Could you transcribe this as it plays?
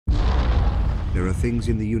There are things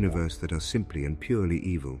in the universe that are simply and purely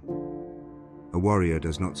evil. A warrior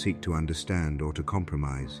does not seek to understand or to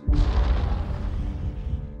compromise.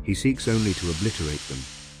 He seeks only to obliterate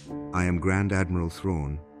them. I am Grand Admiral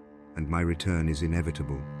Thrawn, and my return is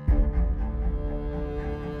inevitable.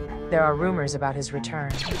 There are rumors about his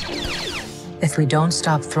return. If we don't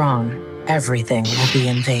stop Thrawn, everything will be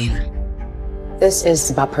in vain. This is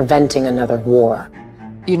about preventing another war.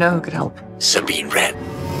 You know who could help? Sabine Wren.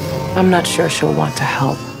 I'm not sure she'll want to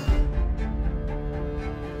help.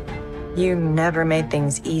 You never made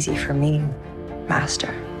things easy for me, Master.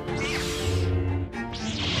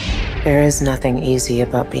 There is nothing easy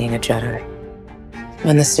about being a Jedi.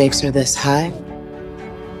 When the stakes are this high,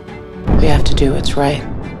 we have to do what's right.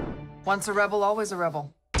 Once a rebel, always a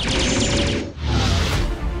rebel.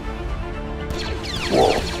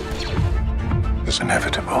 War is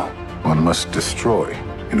inevitable. One must destroy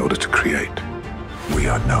in order to create. We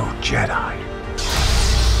are no Jedi.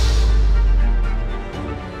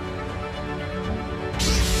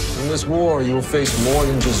 In this war, you will face more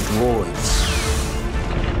than just droids.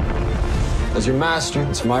 As your master,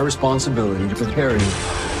 it's my responsibility to prepare you.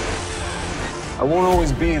 I won't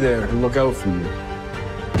always be there to look out for you.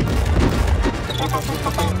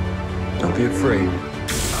 Don't be afraid.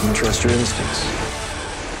 And trust your instincts.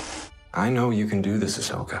 I know you can do this,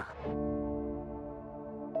 Ahsoka.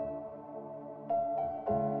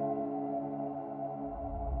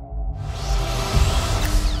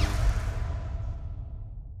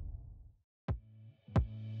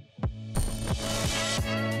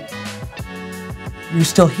 You're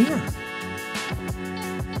still here.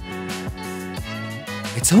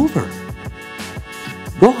 It's over.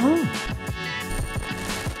 Go home.